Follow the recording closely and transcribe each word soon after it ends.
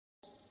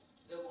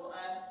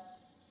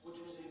which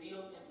was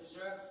revealed and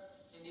preserved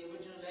in the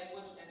original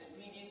language and the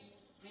previous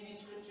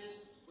scriptures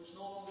which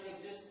no longer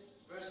exist,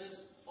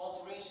 versus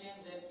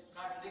alterations and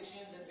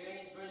contradictions and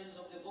various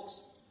versions of the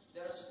books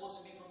that are supposed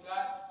to be from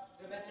God,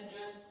 the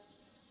messengers,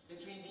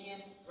 between being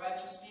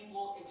righteous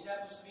people,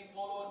 examples to be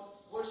followed,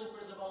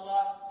 worshippers of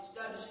Allah,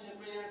 establishing the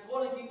prayer,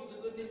 calling people to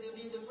goodness and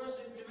being the first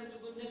to implement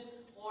the goodness,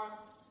 or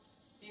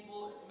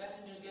people,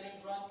 messengers getting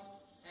drunk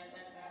and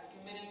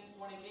committing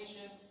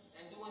fornication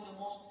and doing the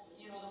most,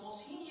 the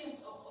most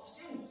heinous of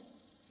sins.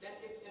 That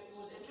if it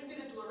was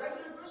attributed to a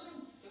regular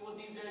person, it would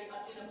be very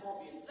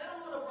inappropriate. Let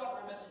alone a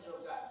prophet or messenger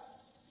of God.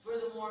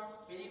 Furthermore,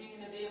 believing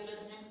in the Day of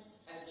Judgment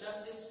as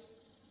justice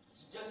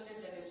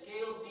and the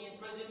scales being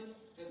present,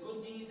 the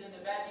good deeds and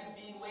the bad deeds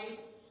being weighed,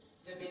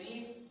 the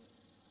belief,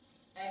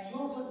 and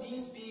your good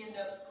deeds being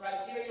the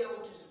criteria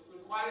which is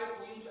required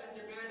for you to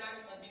enter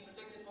paradise and be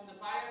protected from the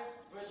fire,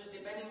 versus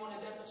depending on the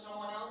death of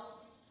someone else,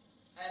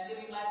 and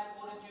living life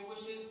according to your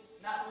wishes,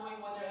 not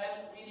knowing whether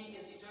hell really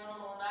is eternal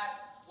or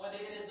not, whether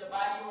it is a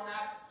body or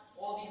not,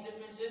 all these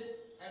differences.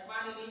 And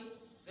finally,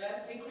 the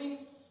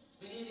decree,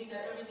 believing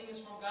that everything is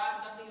from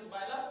God, nothing is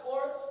by luck,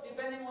 or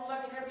depending on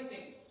luck in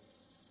everything.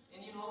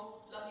 And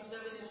lucky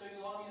 7 is so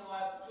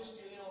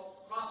twist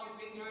cross your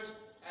fingers,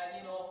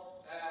 and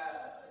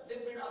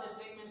different other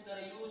statements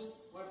that are used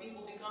where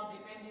people become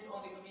dependent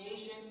on the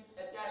creation,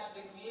 attached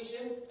to the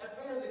creation,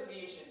 afraid of the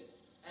creation,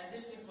 and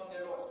distant from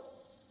their Lord.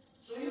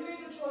 So you make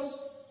a choice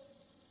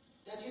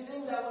that you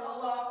think that when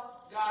Allah,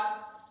 God,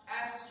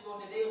 asks you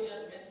on the Day of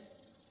Judgment,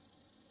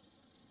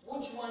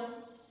 which one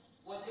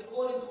was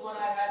according to what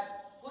I had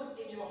put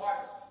in your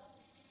heart?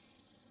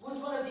 Which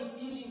one of these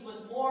teachings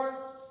was more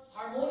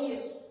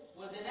harmonious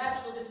with the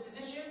natural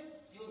disposition?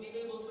 You'll be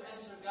able to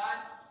answer God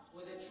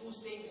with a true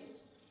statement.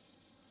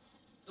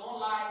 Don't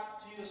lie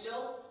to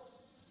yourself,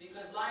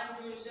 because lying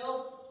to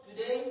yourself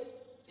today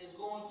is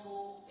going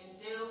to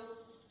entail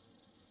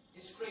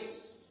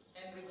disgrace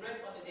and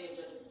regret on the Day of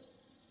Judgment.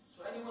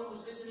 So anyone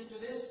who's listening to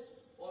this,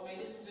 or may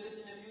listen to this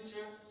in the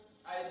future,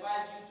 I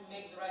advise you to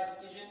make the right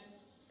decision.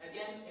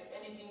 Again, if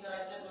anything that I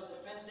said was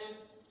offensive,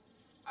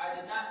 I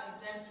did not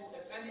intend to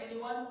offend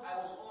anyone, I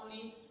was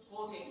only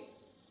quoting.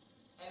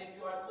 And if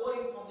you are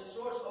quoting from the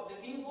source of the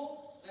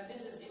people, then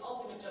this is the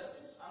ultimate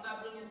justice. I'm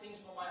not bringing things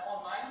from my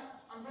own mind,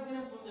 I'm bringing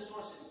them from the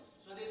sources.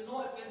 So there's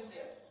no offense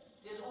there.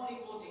 There's only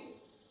quoting.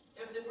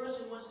 If the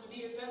person wants to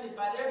be offended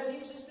by their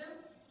belief system,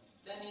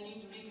 then they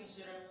need to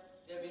reconsider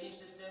their belief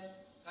system.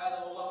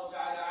 هذا والله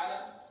تعالى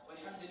أعلم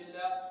والحمد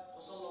لله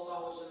وصلى الله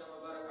وسلم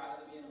وبارك على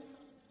نبينا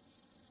محمد.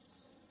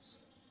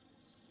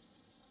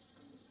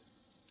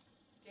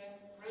 Can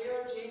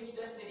prayer change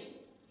destiny?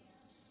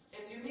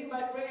 If you mean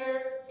by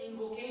prayer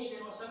invocation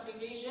or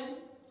supplication,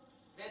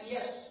 then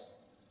yes.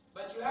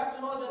 But you have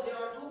to know that there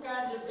are two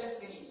kinds of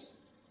destinies.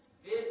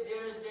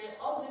 There is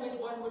the ultimate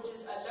one, which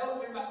is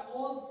al-lawh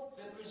al-mahfuz,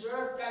 the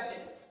preserved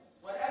tablet.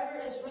 Whatever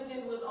is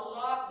written with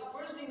Allah, the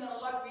first thing that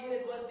Allah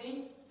created was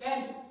the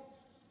pen.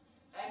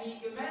 And He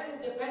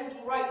commanded the pen to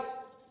write.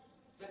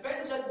 The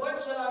pen said, "What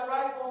shall I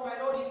write, O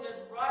my Lord?" He said,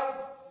 "Write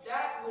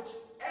that which,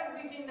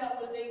 everything that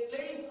will take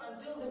place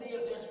until the Day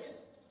of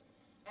Judgment."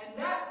 And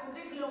that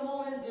particular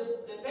moment,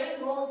 the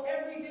pen wrote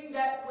everything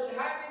that will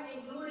happen,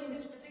 including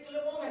this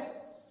particular moment.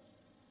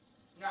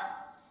 Now,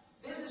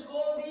 this is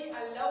called the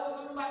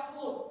al-lawh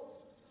al-mahfuz,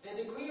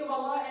 the decree of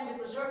Allah and the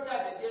preserved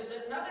tablet. There's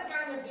another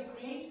kind of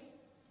decree,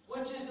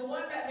 which is the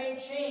one that may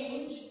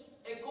change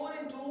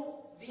according to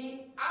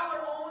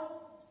our own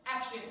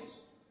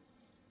actions.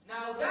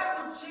 Now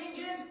that which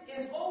changes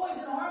is always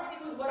in harmony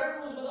with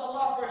whatever was with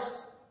Allah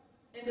first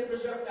in the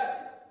preserved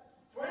tablet.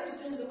 For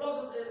instance, the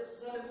Prophet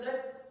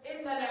said,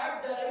 إِنَّ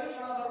الْعَبْدَ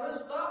لَيُحْرَمَ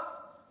الرِّزْقَ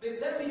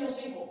بِالذَّنْبِ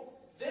يُصِيبُهُ.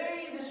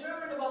 Verily the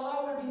servant of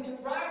Allah will be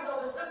deprived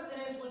of a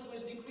sustenance which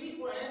was decreed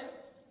for him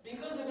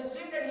because of a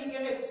sin that he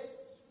commits.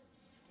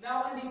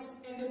 Now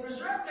in the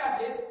preserved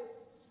tablet,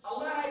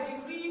 Allah had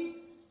decreed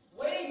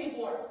way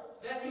before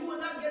that you will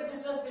not get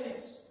this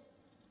sustenance.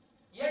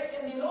 Yet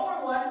in the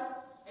lower one,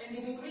 in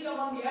the decree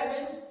among the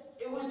heavens,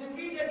 it was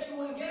decreed that you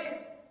will get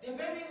it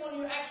depending on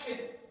your action.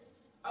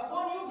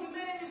 Upon you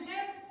committing the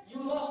sin,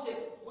 you lost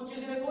it, which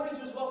is in accordance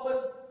with what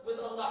was with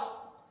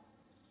Allah.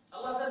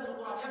 Allah says in the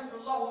Quran,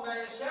 يَمْحُ اللَّهُ مَا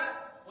يَشَاءُ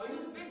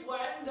وَيُثْبِتُ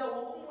وَعِنْدَهُ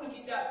أُمُّ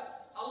الْكِتَابِ.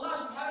 Allah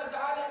subhanahu wa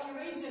ta'ala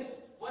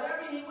erases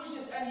whatever He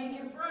wishes and He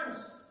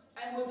confirms.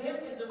 And with Him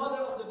is the mother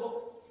of the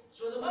book.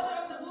 So the mother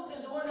of the book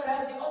is the one that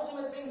has the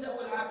ultimate things that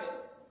will happen.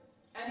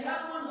 And the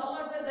other ones,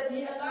 Allah says that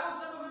He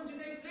allows some of them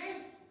to take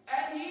place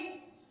and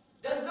He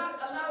does not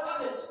allow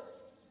others.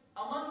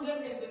 Among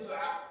them is the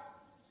dua.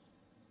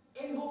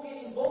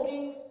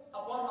 Invoking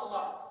upon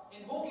Allah.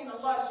 Invoking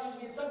Allah,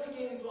 and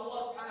supplicating to Allah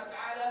subhanahu wa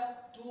ta'ala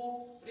to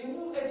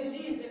remove a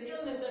disease, an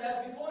illness that has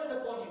befallen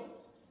upon you.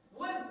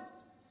 With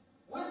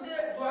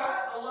the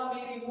dua, Allah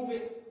may remove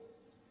it.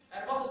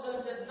 And Prophet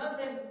said,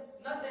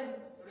 nothing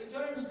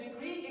returns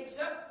decree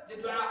except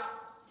the dua.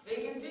 They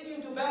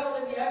continue to battle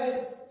in the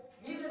heavens.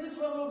 Neither this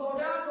one will go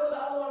down nor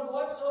the other one go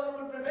up, so it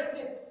will prevent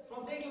it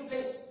from taking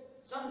place.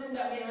 Something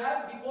that may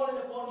have befallen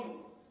upon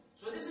you.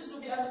 So this is to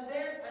be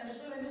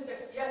understood in this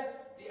text. Yes,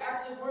 the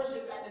acts of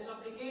worship and the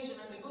supplication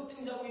and the good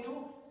things that we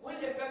do will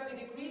affect the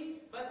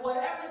decree, but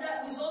whatever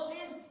that result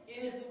is,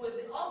 it is with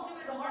the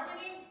ultimate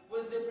harmony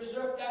with the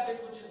preserved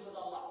tablet, which is with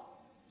Allah.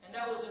 And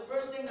that was the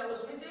first thing that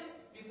was written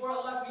before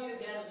Allah created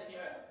the heavens and the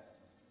earth.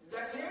 Is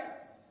that clear?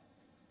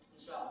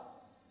 Inshallah.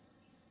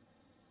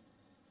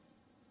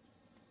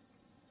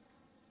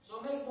 So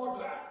make more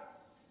dua.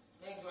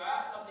 Make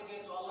dua,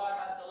 supplicate to Allah and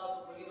ask Allah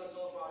to forgive us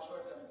all for our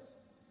shortcomings.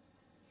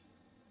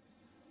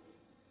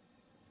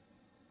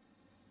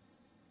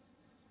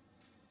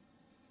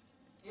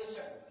 Yes,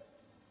 sir.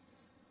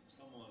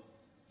 Someone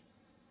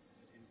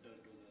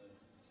entered to the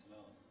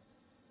Islam.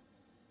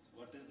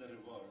 What is the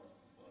reward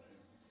for him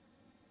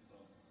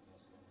from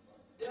Allah?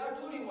 There are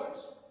two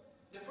rewards.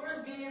 The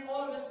first being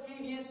all of his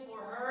previous or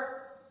her,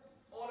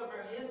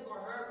 his or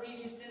her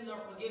previous sins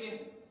are forgiven.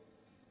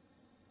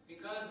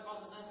 Because the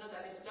Prophet said,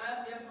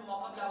 Al-Islam yamhu ma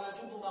qabla wa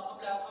yajubu ma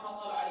qabla kama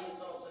qala alayhi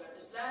salatu wasalam.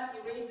 Islam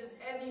erases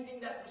anything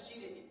that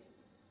preceded it.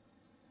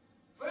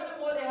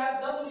 Furthermore, they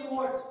have double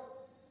reward.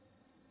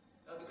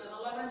 Because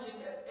Allah mentioned,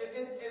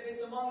 if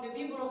it's among the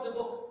people of the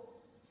book,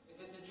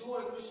 if it's a Jew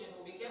or a Christian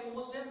who became a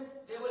Muslim,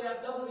 they will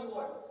have double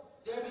reward.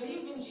 Their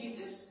belief in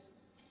Jesus,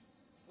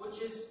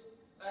 which is,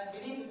 and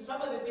belief in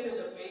some of the pillars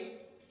of faith,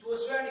 to a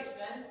certain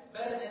extent,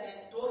 better than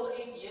a total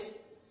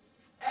atheist,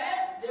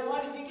 and their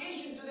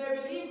modification to their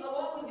belief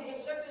along with the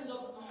acceptance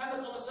of Muhammad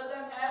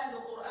and the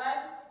Quran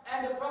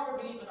and the proper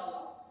belief in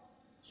Allah.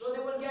 So they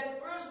will get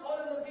first all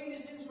of the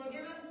previous sins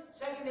forgiven,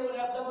 second they will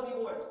have double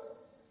reward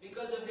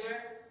because of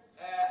their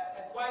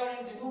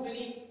acquiring the new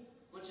belief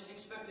which is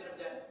expected of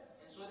them.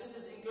 And so this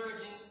is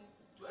encouraging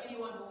to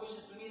anyone who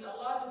wishes to meet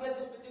Allah to get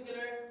this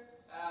particular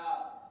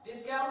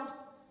discount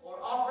or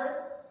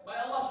offer by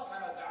Allah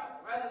subhanahu wa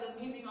ta'ala, rather than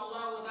meeting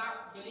Allah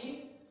without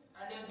belief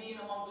and then being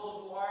among those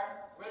who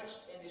are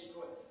wretched and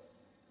destroyed.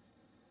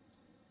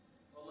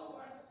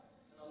 Wallahu a'lam.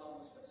 And Allah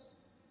knows best.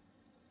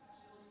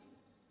 Absolutely.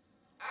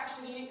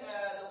 Actually,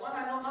 the one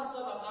I know, not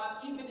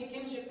sadaqah, keeping the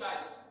kinship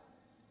ties.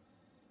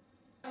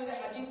 The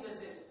hadith says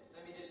this.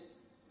 Let me just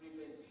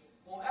rephrase it.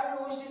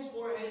 Whomever wishes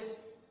for his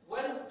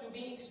wealth to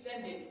be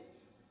extended,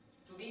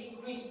 to be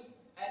increased,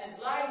 and his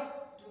life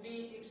to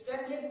be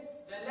extended,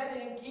 then let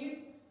him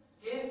keep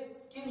his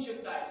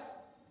kinship ties.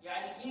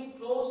 Yani keep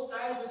close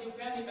ties with your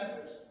family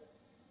members.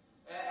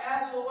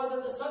 As for whether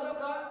the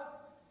sadaqah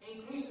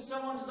increases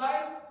someone's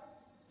life,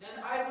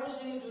 then I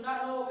personally do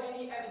not know of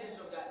any evidence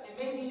of that. It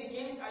may be the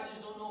case, I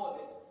just don't know of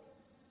it.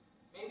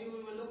 Maybe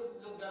we will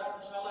look that up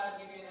inshallah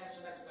and give you an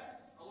answer next time.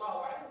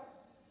 Allahu a'lam.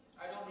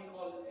 I don't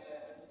recall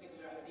a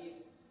particular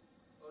hadith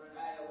or an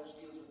ayah which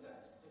deals with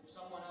that. If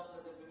someone else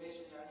has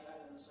information, yani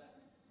ahlan wa sahlan.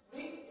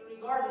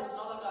 Regardless,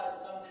 sadaqah is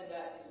something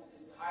that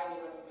is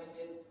highly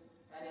recommended,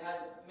 and it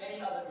has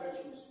many other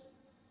virtues,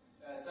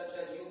 such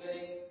as you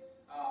getting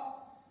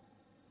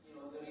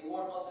the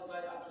reward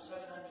multiplied up to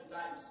 700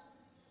 times,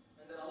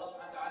 and that Allah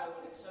subhanahu wa ta'ala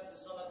will accept the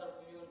sadaqah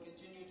from you and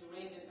continue to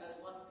raise it as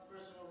one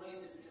person who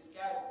raises his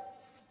cattle.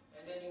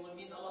 And then you will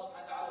meet Allah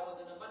subhanahu wa ta'ala with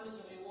an abundance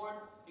of reward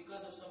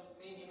because of some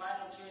maybe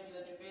minor charity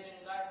that you paid in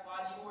your life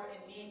while you were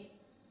in need.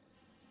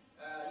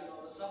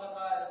 The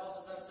sadaqah, the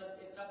Prophet said,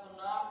 ittaqun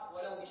nar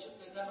walau bi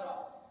shiqqi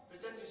tamra.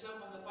 Protect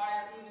yourself from the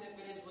fire even if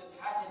it is with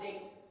half a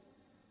date,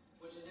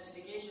 which is an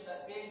indication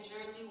that paying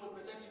charity will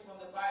protect you from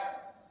the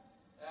fire.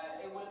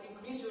 It will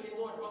increase your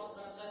reward. The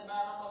Prophet said, مَا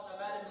نَقَصَ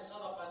مَالٍ مِنْ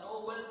صَدَقَةٍ.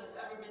 No wealth has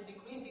ever been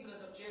decreased because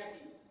of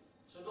charity.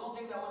 So don't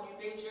think that when you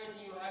pay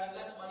charity you're having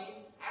less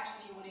money.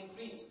 Actually it will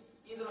increase.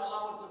 Either Allah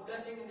will put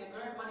blessing in the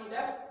current money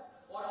left,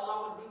 or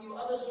Allah will bring you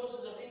other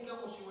sources of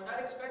income which you were not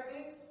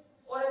expecting,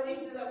 or at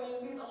least that when you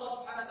meet Allah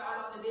subhanahu wa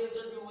ta'ala on the day of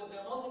judgment with the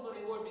multiple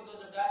reward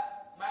because of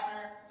that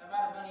minor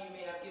amount of money you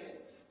may have given.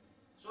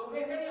 So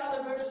many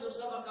other virtues of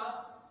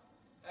sadaqah,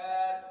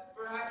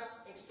 perhaps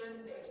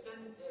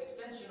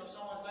extension of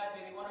someone's life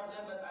may be one of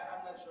them, but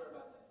I'm not sure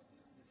about that.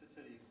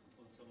 Necessary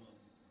for someone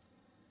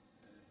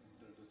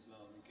enter to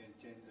Islam, you can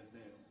change the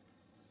name.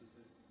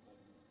 Necessary.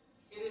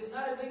 It is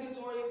not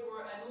obligatory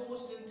for a new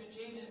Muslim to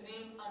change his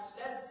name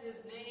unless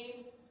his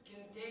name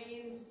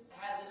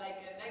has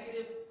like a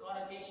negative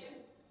connotation.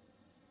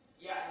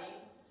 Yani,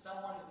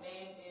 someone's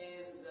name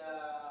is,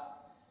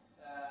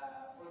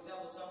 for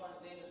example,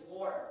 someone's name is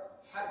war,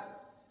 harb.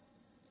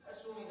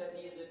 Assuming that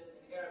he is an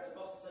Arab, the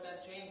Prophet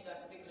ﷺ changed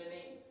that particular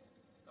name.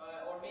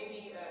 Or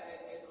maybe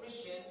a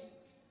Christian,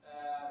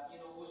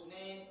 whose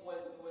name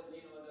was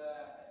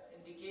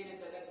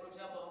indicated that, like for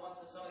example,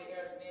 amongst some of the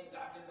Arabs' names,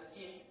 Abdul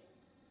Masih,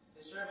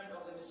 the servant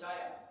of the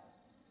Messiah.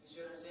 You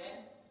see what I'm saying?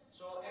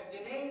 So if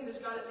the name, the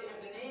scholars say,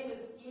 if the name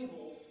is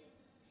evil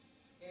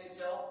in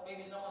itself,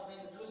 maybe someone's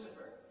name is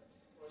Lucifer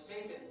or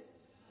Satan.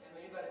 Say,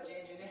 man, you better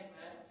change your name,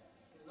 man,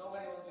 because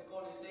nobody wants to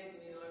call you Satan,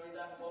 every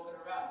time you're walking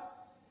around.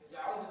 Because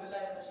A'udhu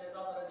billahi minash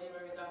shaitanir rajeem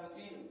every time we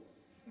see you.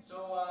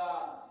 So,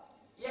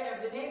 if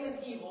the name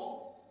is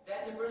evil,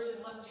 then the person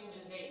must change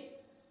his name.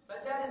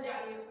 But that is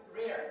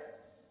rare.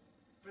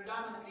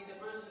 Predominantly,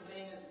 the person's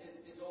name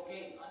is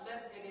okay,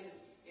 unless it is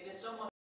someone